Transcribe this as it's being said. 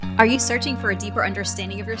Are you searching for a deeper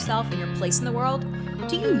understanding of yourself and your place in the world?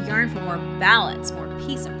 Do you yearn for more balance, more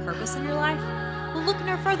peace, and purpose in your life? Well, look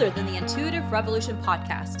no further than the Intuitive Revolution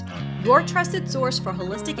podcast, your trusted source for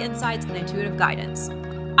holistic insights and intuitive guidance.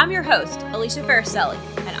 I'm your host, Alicia Faracelli,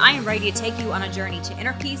 and I am ready to take you on a journey to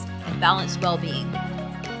inner peace and balanced well-being.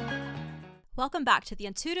 Welcome back to the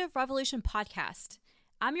Intuitive Revolution podcast.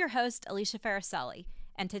 I'm your host, Alicia Faracelli,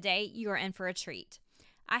 and today you are in for a treat.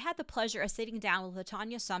 I had the pleasure of sitting down with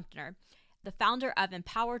Latonyia Sumpter, the founder of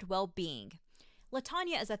Empowered Well-Being.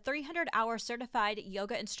 Latonyia is a 300-hour certified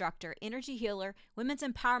yoga instructor, energy healer, women's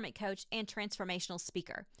empowerment coach, and transformational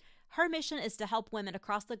speaker. Her mission is to help women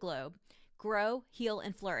across the globe grow, heal,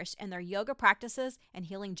 and flourish in their yoga practices and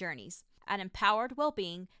healing journeys. At Empowered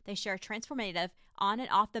Well-Being, they share a transformative, on and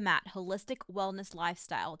off the mat, holistic wellness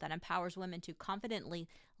lifestyle that empowers women to confidently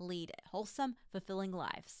lead wholesome, fulfilling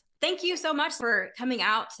lives. Thank you so much for coming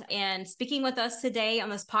out and speaking with us today on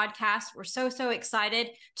this podcast. We're so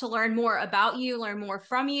excited to learn more about you, learn more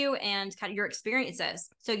from you, and kind of your experiences.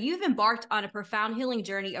 So you've embarked on a profound healing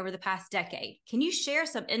journey over the past decade. Can you share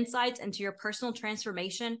some insights into your personal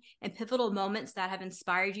transformation and pivotal moments that have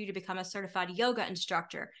inspired you to become a certified yoga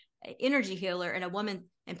instructor, an energy healer, and a woman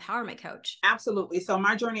empowerment coach? Absolutely. So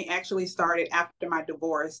my journey actually started after my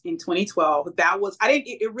divorce in 2012.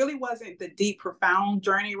 It really wasn't the deep, profound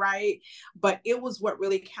journey, right? But it was what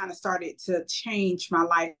really kind of started to change my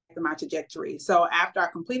life and my trajectory. So after I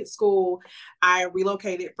completed school, I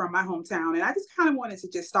relocated from my hometown, and I just kind of wanted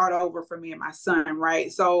to just start over for me and my son,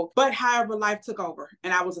 right? But however, life took over,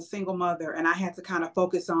 and I was a single mother, and I had to kind of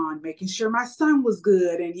focus on making sure my son was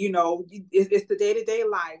good. And, it's the day-to-day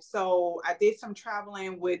life. So I did some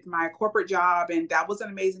traveling with my corporate job, and that was an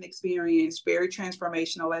amazing experience, very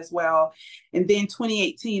transformational as well. And then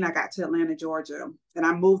 2018, I got to Atlanta, Georgia, and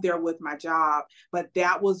I moved there with my job. But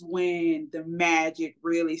that was when the magic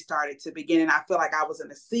really started to begin. And I feel like I was in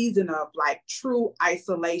a season of like true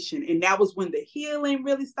isolation. And that was when the healing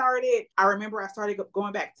really started. I remember I started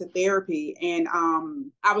going back to therapy, and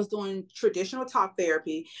I was doing traditional talk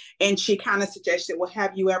therapy. And she kind of suggested, well,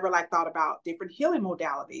 have you ever thought about different healing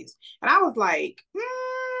modalities? And I was like,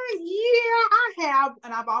 yeah, I have.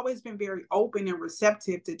 And I've always been very open and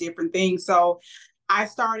receptive to different things. So I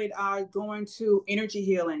started going to energy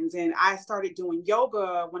healings, and I started doing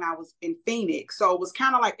yoga when I was in Phoenix. So it was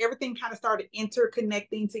kind of like everything kind of started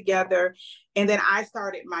interconnecting together. And then I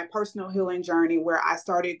started my personal healing journey where I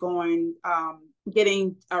started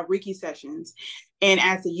getting Reiki sessions. And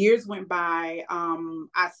as the years went by,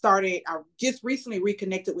 I just recently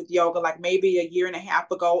reconnected with yoga, like maybe a year and a half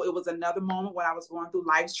ago. It was another moment when I was going through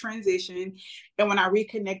life's transition. And when I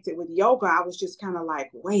reconnected with yoga, I was just kind of like,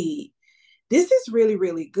 wait, this is really,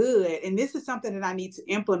 really good. And this is something that I need to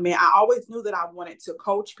implement. I always knew that I wanted to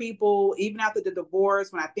coach people. Even after the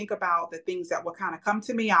divorce, when I think about the things that would kind of come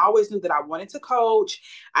to me, I always knew that I wanted to coach.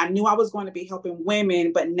 I knew I was going to be helping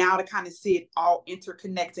women, but now to kind of see it all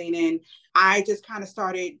interconnecting. And I just kind of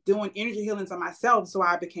started doing energy healings on myself. So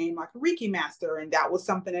I became like a Reiki master. And that was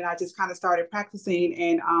something that I just kind of started practicing.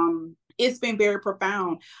 And it's been very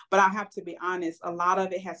profound, but I have to be honest, a lot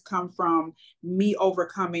of it has come from me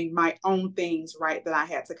overcoming my own things, right, that I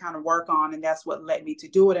had to kind of work on. And that's what led me to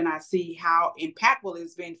do it. And I see how impactful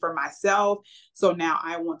it's been for myself. So now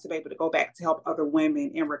I want to be able to go back to help other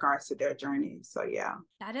women in regards to their journey. So, yeah.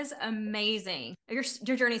 That is amazing. Your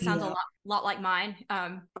journey sounds a lot like mine,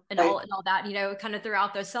 and all that, kind of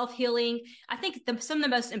throughout those self-healing. I think some of the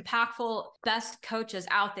most impactful, best coaches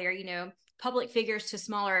out there, public figures to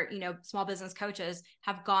smaller, small business coaches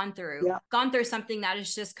have gone through something that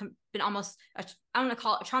has just been almost, I don't want to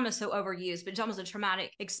call it trauma, so overused, but it's almost a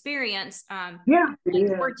traumatic experience.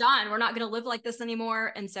 We're done. We're not going to live like this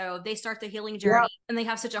anymore. And so they start the healing journey, and they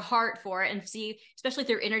have such a heart for it, and see, especially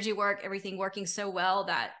through energy work, everything working so well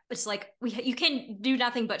that it's like, you can do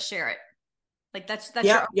nothing but share it. Like that's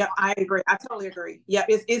I agree. I totally agree. Yeah,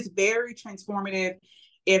 it's very transformative.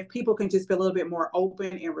 If people can just be a little bit more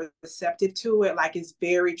open and receptive to it, it's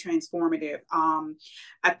very transformative.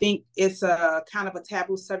 I think it's a kind of a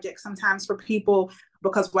taboo subject sometimes for people,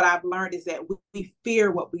 because what I've learned is that we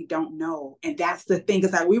fear what we don't know. And that's the thing,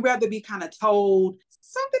 is we rather be kind of told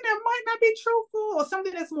something that might not be truthful, or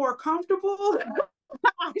something that's more comfortable,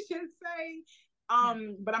 I should say.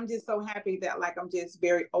 But I'm just so happy that I'm just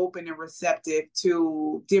very open and receptive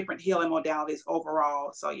to different healing modalities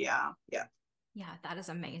overall. So yeah. Yeah, that is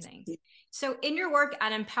amazing. So in your work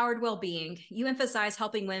at Empowered Well-Being, you emphasize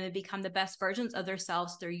helping women become the best versions of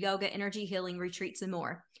themselves through yoga, energy healing, retreats, and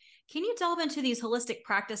more. Can you delve into these holistic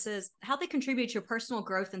practices, how they contribute to your personal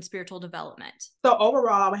growth and spiritual development? So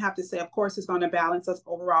overall, I would have to say, of course, it's going to balance us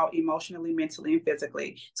overall emotionally, mentally, and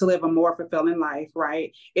physically to live a more fulfilling life,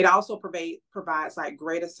 right? It also provides like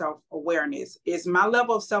greater self-awareness. Is my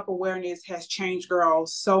level of self-awareness has changed, girl,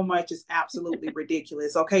 so much, it's absolutely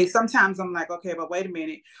ridiculous. Okay. Sometimes I'm like, okay, but wait a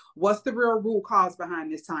minute. What's the real root cause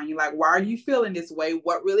behind this, Tanya? Like, why are you feeling this way?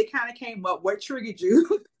 What really kind of came up? What triggered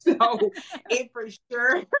you? So it for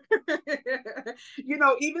sure,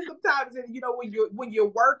 even sometimes, when you're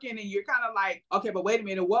working and you're kind of like, okay, but wait a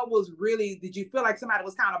minute, what was really, did you feel like somebody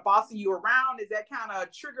was kind of bossing you around? Is that kind of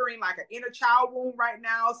triggering like an inner child wound right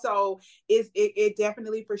now? So it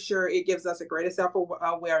definitely for sure, it gives us a greater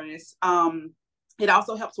self-awareness. It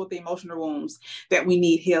also helps with the emotional wounds that we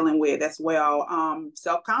need healing with as well.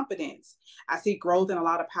 Self-confidence. I see growth and a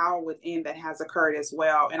lot of power within that has occurred as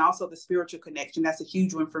well. And also the spiritual connection. That's a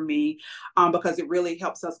huge one for me because it really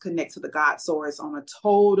helps us connect to the God source on a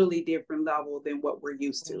totally different level than what we're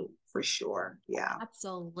used to, for sure. Yeah.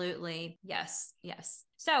 Absolutely. Yes. Yes.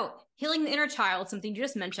 So healing the inner child, something you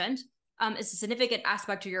just mentioned, is a significant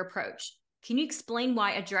aspect of your approach. Can you explain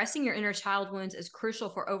why addressing your inner child wounds is crucial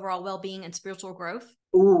for overall well-being and spiritual growth?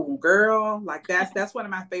 Ooh, girl, like that's one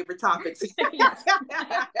of my favorite topics. Yes.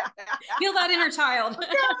 Feel that inner child.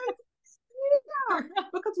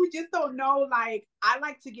 Because we just don't know. Like, I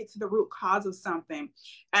like to get to the root cause of something.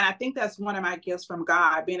 And I think that's one of my gifts from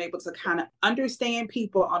God, being able to kind of understand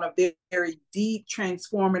people on a very, very deep,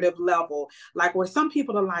 transformative level. Like, where some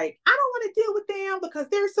people are like, I don't want to deal with them because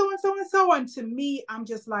they're so and so and so. And to me, I'm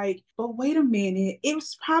just like, but wait a minute,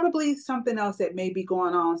 it's probably something else that may be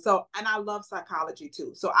going on. So, and I love psychology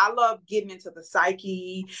too. So I love getting into the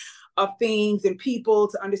psyche of things and people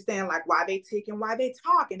to understand like why they tick and why they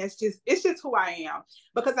talk. And it's just who I am,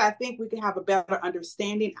 because I think we can have a better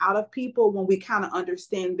understanding out of people when we kind of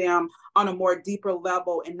understand them on a more deeper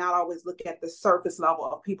level and not always look at the surface level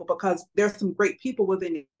of people, because there's some great people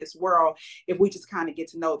within this world if we just kind of get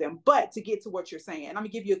to know them. But to get to what you're saying, I'm gonna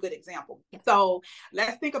give you a good example. So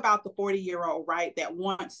let's think about the 40-year-old, right, that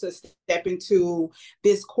wants to step into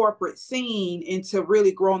this corporate scene, into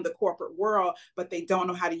really grow in the corporate world, but they don't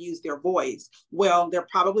know how to use their voice. Well, there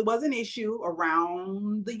probably was an issue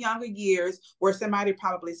around the younger years where somebody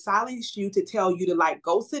probably silenced you to tell you to like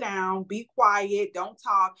go sit down, be quiet, don't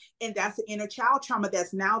talk. And that's the inner child trauma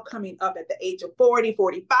that's now coming up at the age of 40,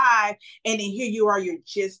 45. And then here you are, you're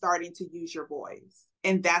just starting to use your voice.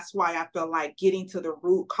 And that's why I feel like getting to the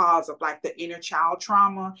root cause of like the inner child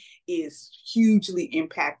trauma is hugely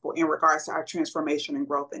impactful in regards to our transformation and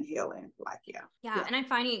growth and healing. Like, yeah. And I'm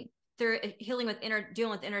finding through dealing with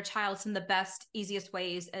inner child, some of the best, easiest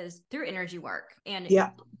ways is through energy work and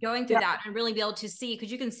going through that and really be able to see,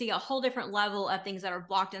 because you can see a whole different level of things that are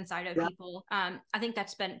blocked inside of people. I think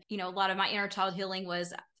that's been, a lot of my inner child healing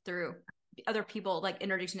was through other people, like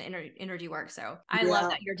introducing to energy work. So I love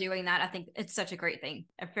that you're doing that. I think it's such a great thing.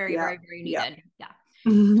 Very, very, very needed.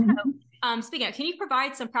 So, speaking of, can you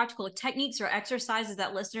provide some practical techniques or exercises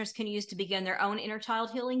that listeners can use to begin their own inner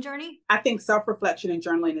child healing journey? I think self-reflection and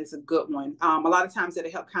journaling is a good one. A lot of times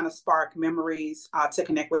it'll help kind of spark memories to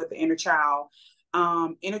connect with the inner child.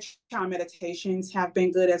 Inner child meditations have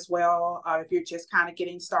been good as well. If you're just kind of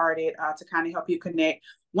getting started, to kind of help you connect.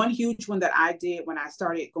 One huge one that I did when I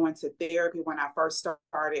started going to therapy when I first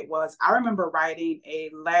started was, I remember writing a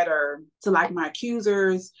letter to like my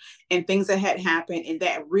accusers and things that had happened. And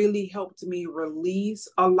that really helped me release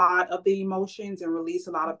a lot of the emotions and release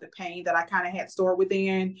a lot of the pain that I kind of had stored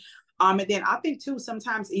within. And then I think too,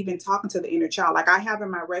 sometimes even talking to the inner child, like I have in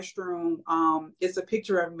my restroom, it's a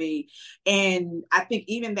picture of me. And I think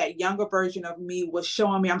even that younger version of me was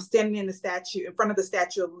showing me, I'm standing in front of the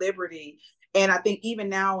Statue of Liberty. And I think even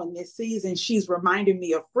now in this season, she's reminding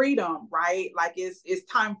me of freedom, right? Like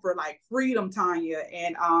it's time for like freedom, Tanya.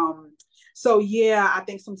 And so, yeah, I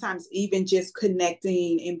think sometimes even just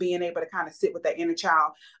connecting and being able to kind of sit with that inner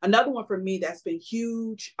child. Another one for me that's been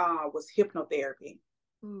huge was hypnotherapy.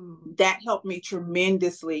 That helped me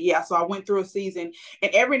tremendously. Yeah. So I went through a season,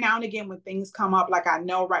 and every now and again when things come up, like I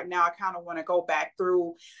know right now I kind of want to go back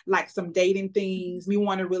through like some dating things. We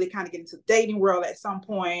want to really kind of get into the dating world at some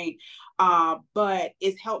point. But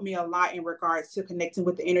it's helped me a lot in regards to connecting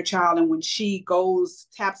with the inner child. And when she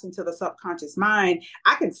taps into the subconscious mind,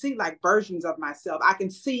 I can see like versions of myself. I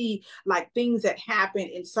can see like things that happen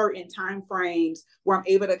in certain time frames where I'm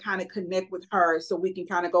able to kind of connect with her, so we can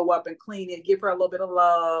kind of go up and clean it, give her a little bit of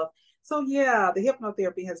love. So yeah, the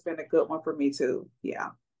hypnotherapy has been a good one for me too. Yeah.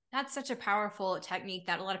 That's such a powerful technique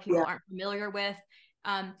that a lot of people aren't familiar with.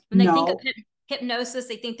 When they think of hypnosis,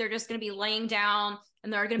 they think they're just going to be laying down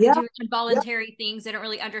and they're going to be Yeah. doing involuntary things. They don't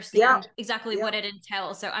really understand exactly what it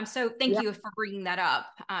entails. So thank you for bringing that up,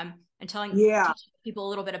 and teaching people a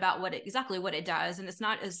little bit about exactly what it does. And it's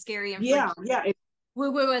not as scary and freaky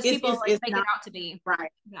woo-woo as people make it out to be.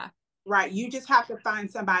 Right. Yeah. Right. You just have to find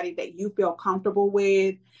somebody that you feel comfortable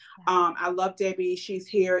with. I love Debbie. She's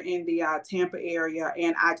here in the Tampa area,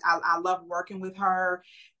 and I love working with her.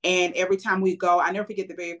 And every time we go, I never forget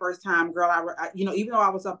the very first time, girl, even though I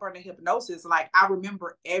was up under hypnosis, like I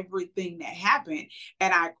remember everything that happened,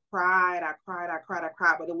 and I cried,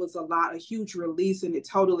 but it was a huge release, and it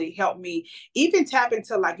totally helped me even tap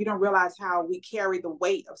into, like, you don't realize how we carry the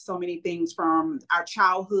weight of so many things from our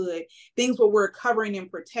childhood, things where we're covering and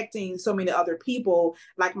protecting so many other people.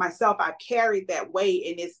 Like myself, I've carried that weight,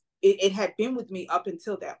 and it had been with me up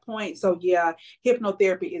until that point. So yeah,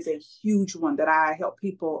 hypnotherapy is a huge one that I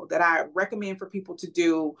recommend for people to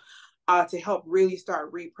do, to help really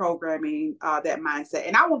start reprogramming that mindset.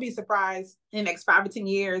 And I won't be surprised in the next 5 to 10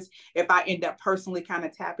 years if I end up personally kind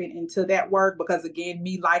of tapping into that work, because again,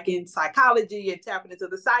 me liking psychology and tapping into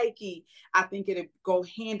the psyche, I think it'll go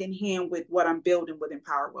hand in hand with what I'm building with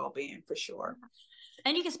Empowered Wellbeing for sure.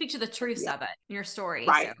 And you can speak to the truths of it in your story.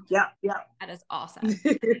 Right. So, yeah. That is awesome.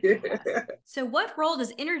 So what role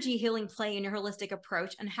does energy healing play in your holistic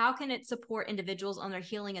approach, and how can it support individuals on their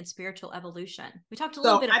healing and spiritual evolution? We talked a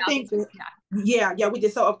little bit about we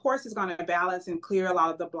did. So of course it's going to balance and clear a lot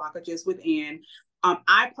of the blockages within.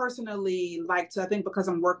 I personally like to, I think because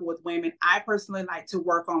I'm working with women, I personally like to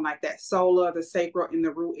work on like that solar, the sacral, and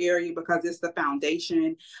the root area, because it's the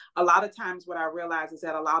foundation. A lot of times what I realize is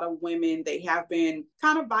that a lot of women, they have been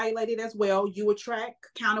kind of violated as well. You attract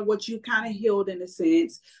kind of what you kind of healed in a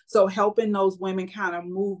sense. So helping those women kind of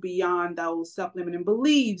move beyond those self-limiting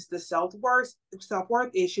beliefs, the self-worth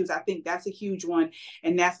issues, I think that's a huge one.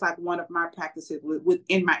 And that's like one of my practices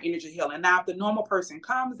within my energy healing. Now, if the normal person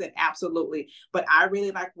comes, then absolutely. But I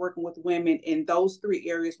really like working with women in those 3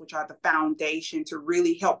 areas, which are the foundation, to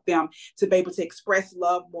really help them to be able to express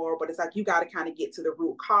love more. But it's like, you got to kind of get to the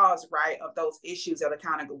root cause, right, of those issues that are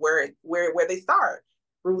kind of where they start.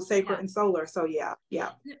 Root, sacral, and solar. So yeah.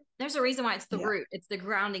 There's a reason why it's the root. It's the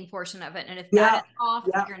grounding portion of it. And if that is off,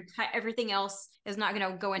 everything else is not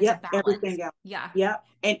going to go into balance. Everything else. Yeah.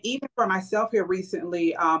 And even for myself here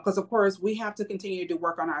recently, because of course we have to continue to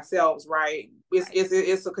work on ourselves, right?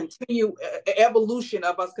 It's a continued evolution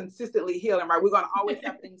of us consistently healing, right? We're going to always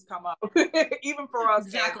have things come up, even for us.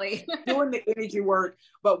 Exactly. Doing the energy work.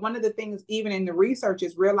 But one of the things, even in the research,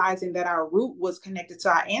 is realizing that our root was connected to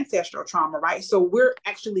our ancestral trauma, right? So we're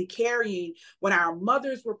actually carrying, when our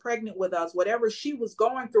mothers were pregnant with us, whatever she was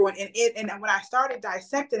going through. And when I started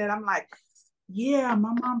dissecting it, I'm like, yeah,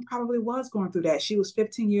 my mom probably was going through that. She was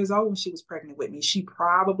 15 years old when she was pregnant with me. She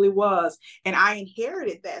probably was. And I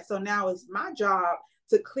inherited that. So now it's my job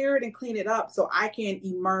to clear it and clean it up so I can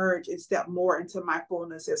emerge and step more into my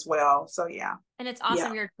fullness as well. So yeah. And it's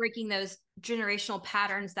awesome. You're breaking those generational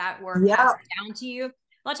patterns that were passed down to you.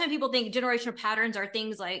 A lot of times people think generational patterns are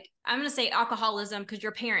things like, I'm going to say alcoholism because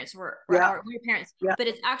your parents were, or your parents, but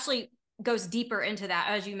it actually goes deeper into that.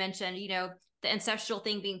 As you mentioned, the ancestral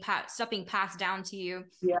thing being passed down to you.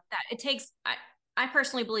 That it takes, I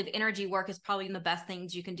personally believe energy work is probably the best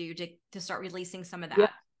things you can do to start releasing some of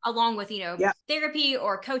that, along with, therapy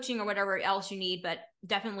or coaching or whatever else you need. But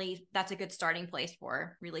definitely that's a good starting place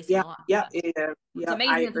for releasing a lot. It is. It's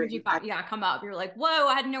amazing that you come up. You're like, whoa,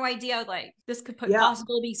 I had no idea. Like this could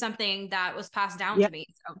possibly be something that was passed down to me.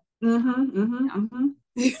 So.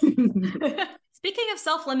 Speaking of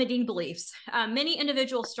self-limiting beliefs, many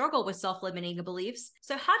individuals struggle with self-limiting beliefs.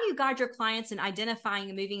 So how do you guide your clients in identifying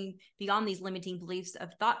and moving beyond these limiting beliefs of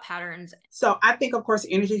thought patterns? So I think, of course,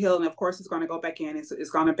 energy healing, of course, is going to go back in. It's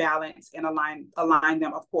going to balance and align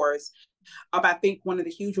them, of course. I think one of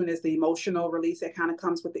the huge ones is the emotional release that kind of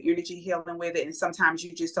comes with the energy healing with it. And sometimes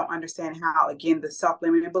you just don't understand how, again, the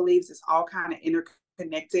self-limiting beliefs is all kind of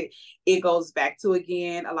interconnected. It goes back to,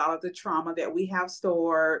 again, a lot of the trauma that we have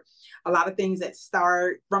stored, a lot of things that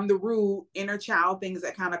start from the root, inner child things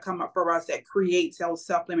that kind of come up for us that create those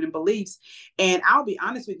self-limiting beliefs. And I'll be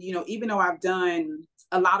honest with you, even though I've done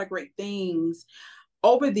a lot of great things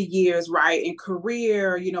over the years, right, in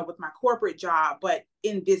career, with my corporate job, but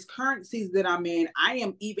in this current season that I'm in, I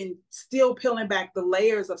am even still peeling back the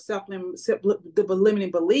layers of the limiting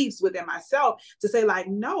beliefs within myself to say, like,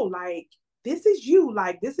 no, like, this is you.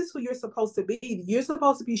 Like, this is who you're supposed to be. You're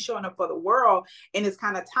supposed to be showing up for the world. And it's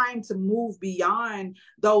kind of time to move beyond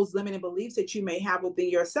those limiting beliefs that you may have within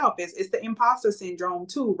yourself. It's the imposter syndrome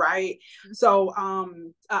too, right? So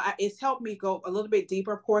it's helped me go a little bit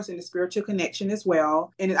deeper, of course, in the spiritual connection as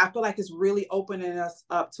well. And I feel like it's really opening us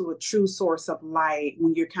up to a true source of light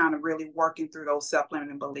when you're kind of really working through those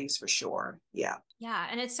self-limiting beliefs, for sure. Yeah. Yeah.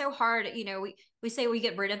 And it's so hard, we say we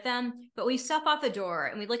get rid of them, but we step off the door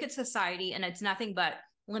and we look at society and it's nothing but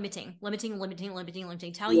limiting,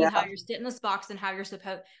 telling you how you're sit in this box and how you're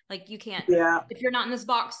supposed, like, you can't, if you're not in this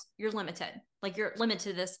box, you're limited. Like, you're limited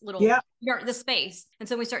to this little, you're the space. And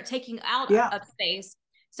so we start taking out of space.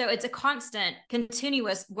 So it's a constant,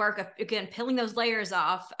 continuous work of, again, peeling those layers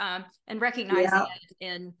off, and recognizing it.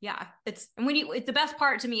 And it's, and the best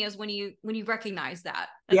part to me is when you recognize that,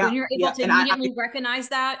 like when you're able to immediately recognize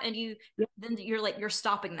that, and then you're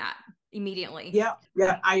stopping that immediately. Yeah,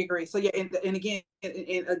 I agree. So and again,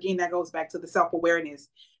 that goes back to the self-awareness.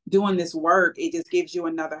 Doing this work, it just gives you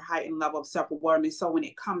another heightened level of self-awareness. So when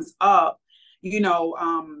it comes up,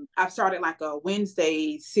 I've started like a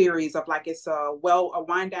Wednesday series of, like, it's a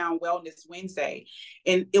wind down wellness Wednesday.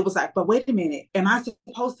 And it was like, but wait a minute, am I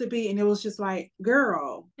supposed to be? And it was just like,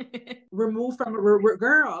 girl, remove from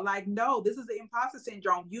girl, like, no, this is the imposter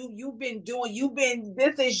syndrome.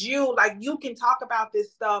 This is you. Like, you can talk about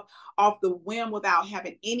this stuff off the whim without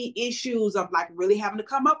having any issues of, like, really having to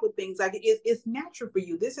come up with things. Like, it's natural for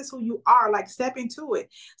you. This is who you are. Like, step into it.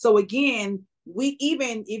 So again, we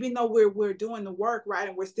even though we're doing the work, right,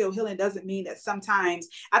 and we're still healing, doesn't mean that sometimes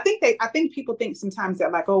I think people think sometimes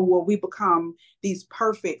that, like, oh, well, we become these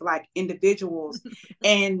perfect, like, individuals.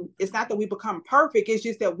 And it's not that we become perfect, it's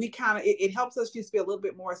just that we kind of it helps us just be a little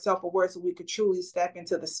bit more self-aware, so we could truly step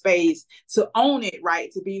into the space to own it,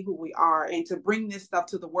 right, to be who we are and to bring this stuff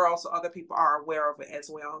to the world so other people are aware of it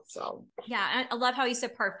as well. So I love how you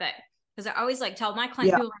said perfect. Because I always tell my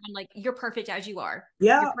clients, people around, like, you're perfect as you are.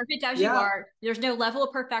 Yeah. You're perfect as you are. There's no level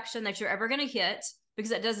of perfection that you're ever going to hit,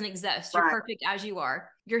 because it doesn't exist. You're perfect as you are.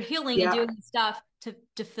 You're healing and doing stuff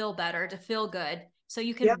to feel better, to feel good, so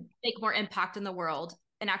you can make more impact in the world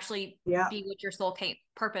and actually be what your soul came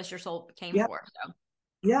for.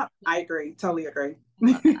 So I agree. Totally agree.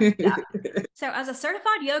 So as a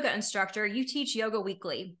certified yoga instructor, you teach yoga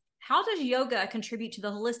weekly. How does yoga contribute to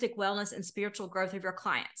the holistic wellness and spiritual growth of your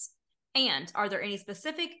clients? And are there any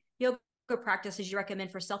specific yoga practices you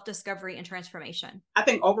recommend for self-discovery and transformation? I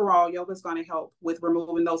think overall, yoga is going to help with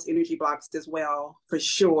removing those energy blocks as well, for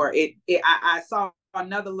sure. I saw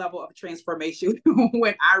another level of transformation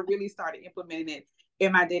when I really started implementing it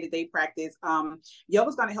in my day-to-day practice. Yoga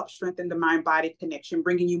is going to help strengthen the mind-body connection,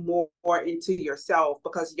 bringing you more into yourself,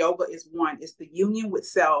 because yoga is it's the union with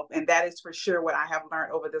self. And that is for sure what I have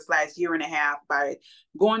learned over this last year and a half by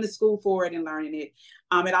going to school for it and learning it.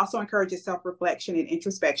 It also encourages self-reflection and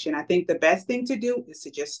introspection. I think the best thing to do is to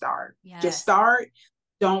just start. Just start.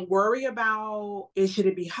 Don't worry about should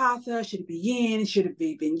it be hatha, should it be yin, should it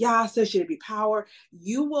be vinyasa, should it be power.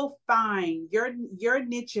 You will find your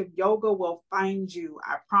niche of yoga will find you.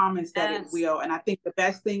 I promise that it will. And I think the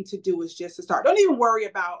best thing to do is just to start. Don't even worry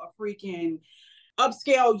about a freaking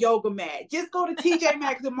upscale yoga mat. Just go to TJ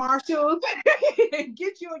Maxx and Marshalls and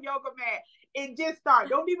get you a yoga mat and just start.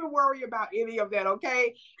 Don't even worry about any of that,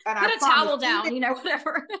 okay? And put a towel down,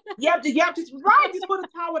 whatever. Just put a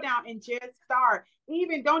towel down and just start.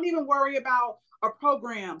 Don't even worry about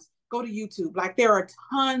programs. Go to YouTube. Like, there are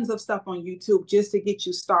tons of stuff on YouTube just to get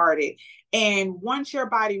you started. And once your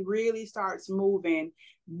body really starts moving,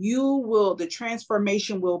 the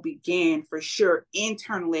transformation will begin, for sure,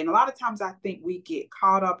 internally. And a lot of times I think we get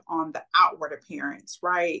caught up on the outward appearance,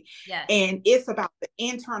 right? Yes. And it's about the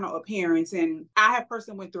internal appearance. And I have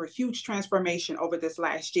personally went through a huge transformation over this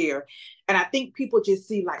last year. And I think people just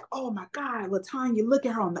see, like, oh my God, Latonyia, look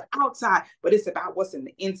at her on the outside, but it's about what's in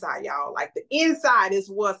the inside, y'all. Like, the inside is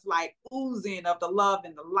what's, like, oozing of the love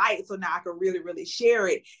and the light. So now I can really, really share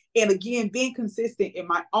it. And again, being consistent in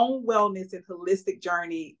my own wellness and holistic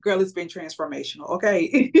journey, girl, it's been transformational.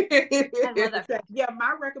 Okay. I love that. Yeah,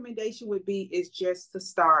 my recommendation would be is just to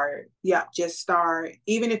start. Yeah, just start.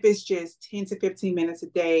 Even if it's just 10 to 15 minutes a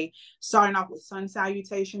day, starting off with sun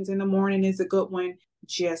salutations in the morning is a good one.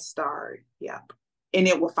 Just start. Yep. And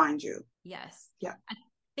it will find you. Yes. Yeah. I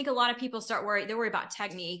think a lot of people they worry about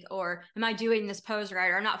technique, or am I doing this pose right?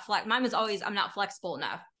 Or I'm not mine was always, I'm not flexible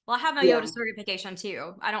enough. Well, I have my yoga certification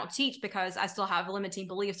too. I don't teach because I still have limiting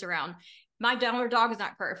beliefs around my downward dog is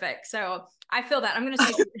not perfect. So I feel that I'm going to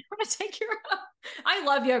take care of I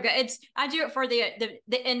love yoga. I do it for the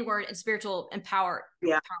inward and spiritual empowerment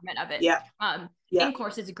of it. Yeah. In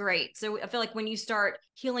course, it's great. So I feel like when you start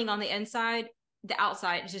healing on the inside, the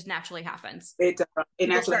outside just naturally happens. It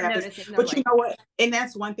naturally happens. But like, you know what? And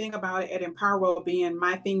that's one thing about it at Empower Wellbeing.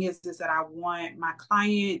 My thing is that I want my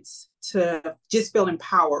clients to just feel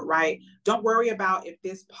empowered, right? Don't worry about if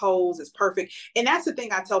this pose is perfect. And that's the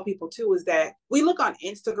thing I tell people too, is that we look on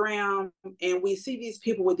Instagram and we see these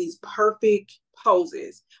people with these perfect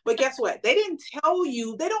poses. But guess what? They don't tell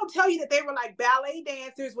you that they were like ballet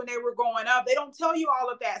dancers when they were growing up. They don't tell you all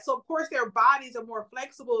of that. So of course their bodies are more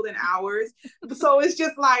flexible than ours. So it's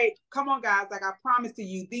just like, come on guys, like I promise to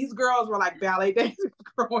you, these girls were like ballet dancers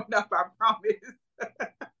growing up, I promise.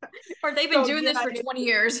 Or they've been doing this for 20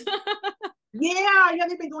 years. Yeah,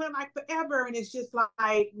 they've been doing it like forever. And it's just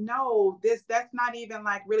like, no, that's not even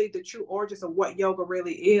like really the true origins of what yoga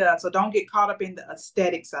really is. So don't get caught up in the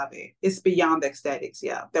aesthetics of it. It's beyond the aesthetics,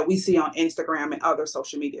 that we see on Instagram and other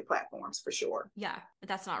social media platforms for sure. Yeah, but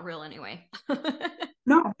that's not real anyway.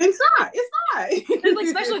 No, it's not. It's not. Like,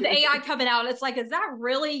 especially with the AI coming out, it's like, is that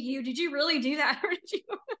really you? Did you really do that? Or did you?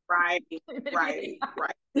 Right.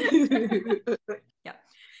 Yeah.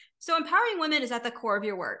 So empowering women is at the core of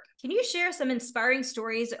your work. Can you share some inspiring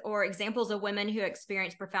stories or examples of women who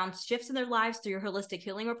experience profound shifts in their lives through your holistic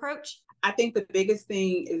healing approach? I think the biggest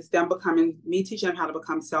thing is me teaching them how to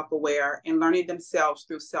become self-aware and learning themselves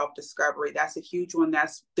through self-discovery. That's a huge one.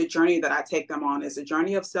 That's the journey that I take them on. It's a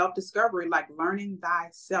journey of self-discovery, like learning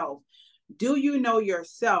thyself. Do you know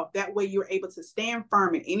yourself? That way you're able to stand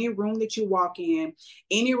firm in any room that you walk in,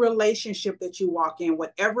 any relationship that you walk in,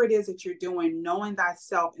 whatever it is that you're doing, knowing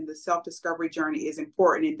thyself in the self-discovery journey is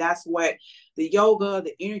important. And that's what the yoga,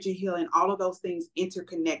 the energy healing, all of those things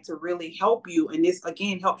interconnect to really help you. And this,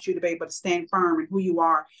 again, helps you to be able to stand firm in who you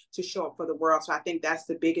are to show up for the world. So I think that's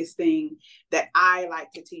the biggest thing that I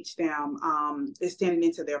like to teach them, is standing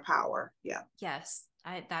into their power. Yeah. Yes.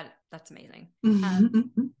 That's amazing. Mm-hmm.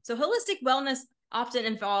 So holistic wellness often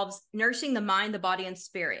involves nourishing the mind, the body, and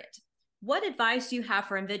spirit. What advice do you have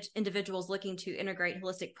for individuals looking to integrate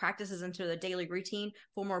holistic practices into their daily routine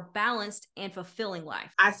for a more balanced and fulfilling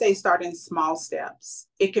life? I say start in small steps.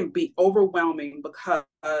 It can be overwhelming because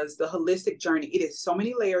the holistic journey, it is so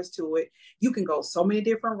many layers to it. You can go so many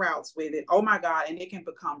different routes with it. Oh my God. And it can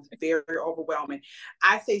become very overwhelming.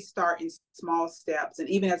 I say start in small steps. And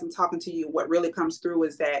even as I'm talking to you, what really comes through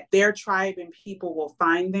is that their tribe and people will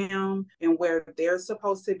find them and where they're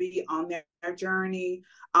supposed to be on their journey.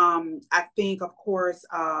 I think, of course,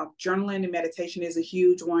 journaling and meditation is a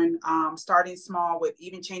huge one. Starting small with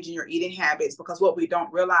even changing your eating habits, because what we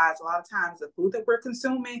don't realize a lot of times, the food that we're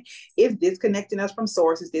consuming is disconnecting us from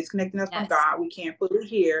sources, disconnecting us from God. We can't put it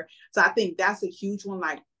here. So I think that's a huge one,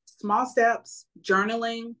 like small steps,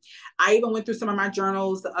 journaling. I even went through some of my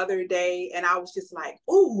journals the other day and I was just like,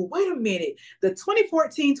 oh, wait a minute. The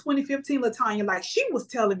 2014, 2015 Latonyia, like she was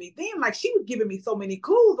telling me then, like she was giving me so many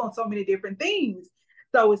clues on so many different things.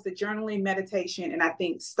 So it's the journaling, meditation, and I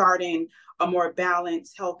think starting a more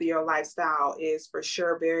balanced, healthier lifestyle is for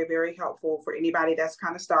sure very, very helpful for anybody that's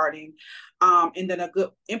kind of starting. And then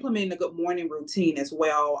implementing a good morning routine as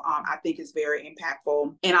well, I think is very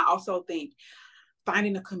impactful. And I also think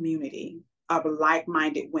finding a community of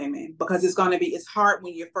like-minded women, because it's hard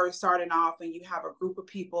when you're first starting off and you have a group of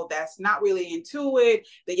people that's not really into it,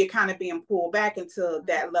 that you're kind of being pulled back into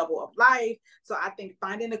that level of life. So I think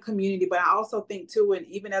finding a community, but I also think too, and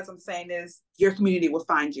even as I'm saying this, your community will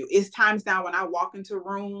find you. It's times now when I walk into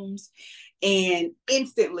rooms and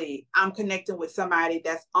instantly I'm connecting with somebody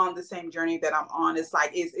that's on the same journey that I'm on. It's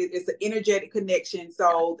like, it's an energetic connection.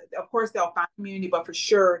 So of course they'll find community, but for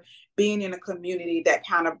sure, being in a community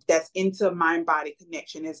that's into mind body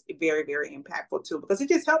connection is very, very impactful too, because it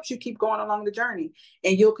just helps you keep going along the journey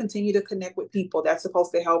and you'll continue to connect with people that's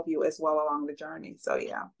supposed to help you as well along the journey. So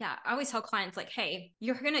yeah. I always tell clients like, hey,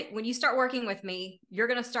 when you start working with me,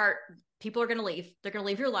 people are going to leave. They're going to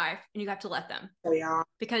leave your life and you have to let them. They are.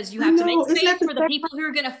 Because you have to make space for the people who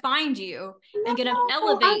are going to find you and going to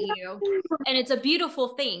elevate you. And it's a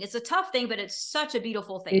beautiful thing. It's a tough thing, but it's such a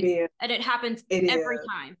beautiful thing. It is. And it happens every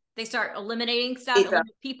time. They start eliminating stuff,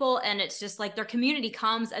 people, and it's just like their community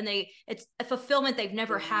comes and it's a fulfillment they've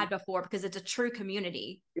never had before because it's a true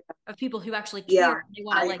community. of people who actually Yeah, care. They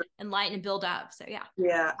want to like enlighten and build up. So yeah.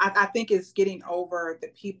 Yeah, I think it's getting over the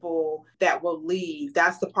people that will leave.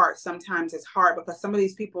 That's the part sometimes it's hard because some of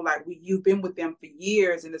these people, like you've been with them for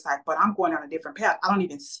years, and it's like, but I'm going on a different path. I don't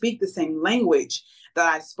even speak the same language that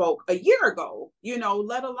I spoke a year ago,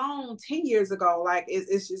 let alone 10 years ago. Like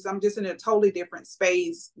it's just, I'm just in a totally different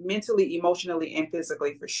space, mentally, emotionally, and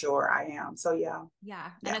physically, for sure. I am. So yeah.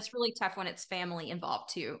 Yeah. And it's really tough when it's family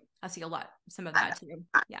involved too. I see some of I that know. too.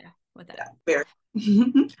 Yeah. With it. Yeah,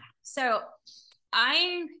 very. So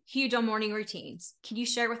I'm huge on morning routines. Can you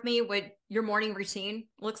share with me what your morning routine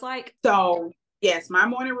looks like? So yes, my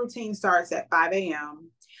morning routine starts at 5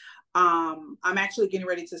 a.m. I'm actually getting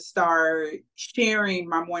ready to start sharing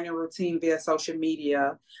my morning routine via social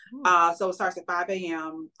media. So it starts at 5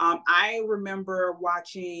 a.m. I remember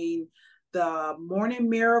watching the Morning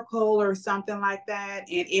Miracle or something like that.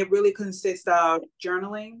 And it really consists of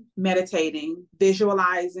journaling, meditating,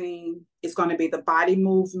 visualizing. It's going to be the body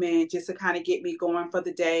movement just to kind of get me going for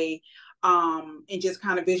the day. And just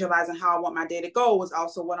kind of visualizing how I want my day to go was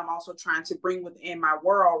also what I'm also trying to bring within my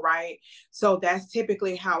world, right? So that's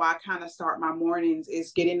typically how I kind of start my mornings,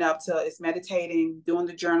 is getting up to, it's meditating, doing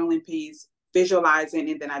the journaling piece, visualizing,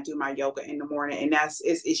 and then I do my yoga in the morning. And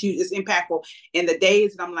it's impactful. In the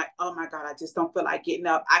days that I'm like, oh my God, I just don't feel like getting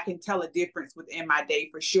up, I can tell a difference within my day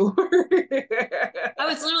for sure. I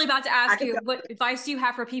was literally about to ask you, what advice do you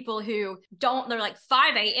have for people who they're like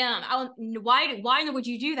 5 a.m. Why would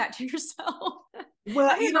you do that to yourself?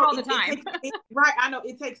 Well, I hear that all the time. Right. I know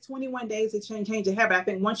it takes 21 days to change a habit. I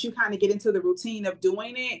think once you kind of get into the routine of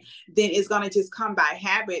doing it, then it's going to just come by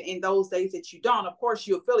habit. And those days that you don't, of course,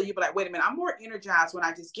 you'll feel it. You'll be like, wait a minute, I'm more energized when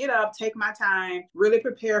I just get up, take my time, really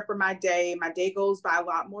prepare for my day. My day goes by a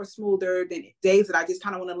lot more smoother than days that I just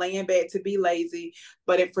kind of want to lay in bed to be lazy.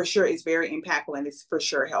 But it for sure is very impactful, and it's for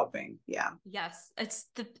sure helping. Yeah. Yes.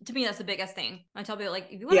 To me, that's the biggest thing. I tell people, like,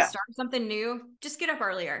 if you want to start something new, just get up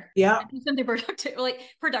earlier. Yeah. Do something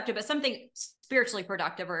productive, but something spiritually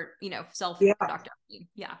productive or, self-productive.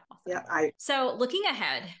 Yeah. Awesome. Yeah. So looking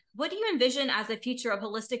ahead, what do you envision as the future of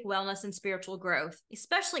holistic wellness and spiritual growth,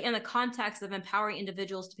 especially in the context of empowering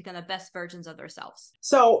individuals to become the best versions of themselves?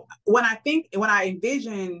 So when I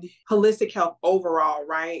envision holistic health overall,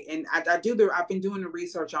 right, and I've been doing the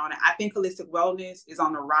research on it. I think holistic wellness is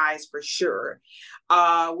on the rise for sure.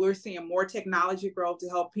 We're seeing more technology growth to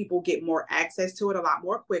help people get more access to it a lot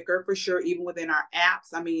more quicker, for sure. Even within our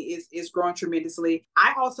apps, I mean, it's growing tremendously.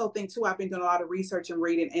 I also think too, I've been doing a lot of research and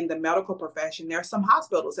reading in the medical profession. There are some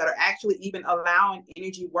hospitals that are actually even allowing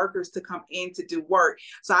energy workers to come in to do work.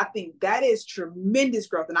 So I think that is tremendous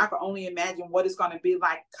growth. And I can only imagine what it's going to be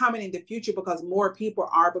like coming in the future, because more people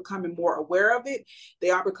are becoming more aware of it.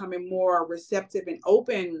 They are becoming more receptive and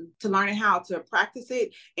open to learning how to practice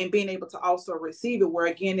it and being able to also receive it, where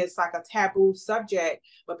again, it's like a taboo subject,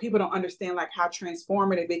 but people don't understand like how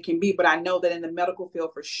transformative it can be. But I know that in the medical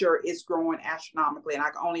field for sure, it's growing astronomically. And I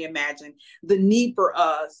can only imagine the need for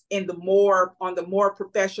us on the more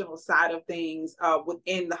professional side of things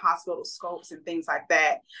within the hospital scopes and things like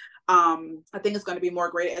that. I think it's going to be more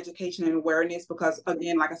greater education and awareness, because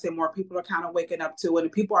again, like I said, more people are kind of waking up to it,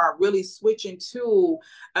 and people are really switching to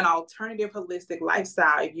an alternative holistic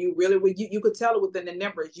lifestyle. If you really, you could tell it within the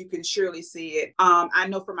numbers, you can surely see it. I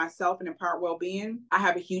know for myself and Empowered Wellbeing, I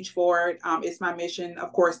have a huge for it. It's my mission,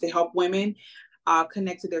 of course, to help women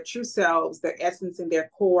connect to their true selves, their essence and their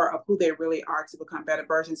core of who they really are, to become better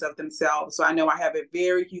versions of themselves. So I know I have a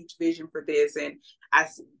very huge vision for this. And I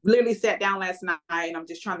literally sat down last night and I'm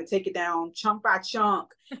just trying to take it down chunk by chunk,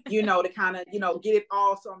 to kind of, get it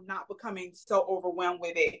all, so I'm not becoming so overwhelmed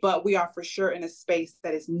with it. But we are for sure in a space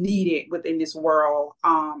that is needed within this world.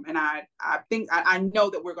 And I think I know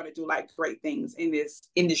that we're going to do like great things in this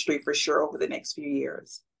industry for sure over the next few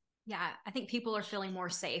years. Yeah, I think people are feeling more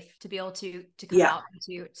safe to be able to come out and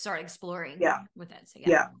to start exploring with it. So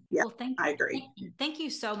yeah. Well, I agree. Thank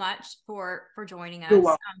you so much for joining us. You're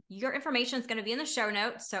welcome. Your information is going to be in the show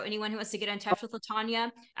notes. So anyone who wants to get in touch with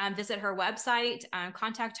Latonyia, visit her website,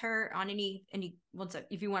 contact her on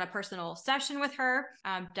if you want a personal session with her,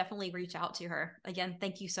 definitely reach out to her. Again,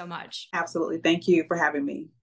 thank you so much. Absolutely. Thank you for having me.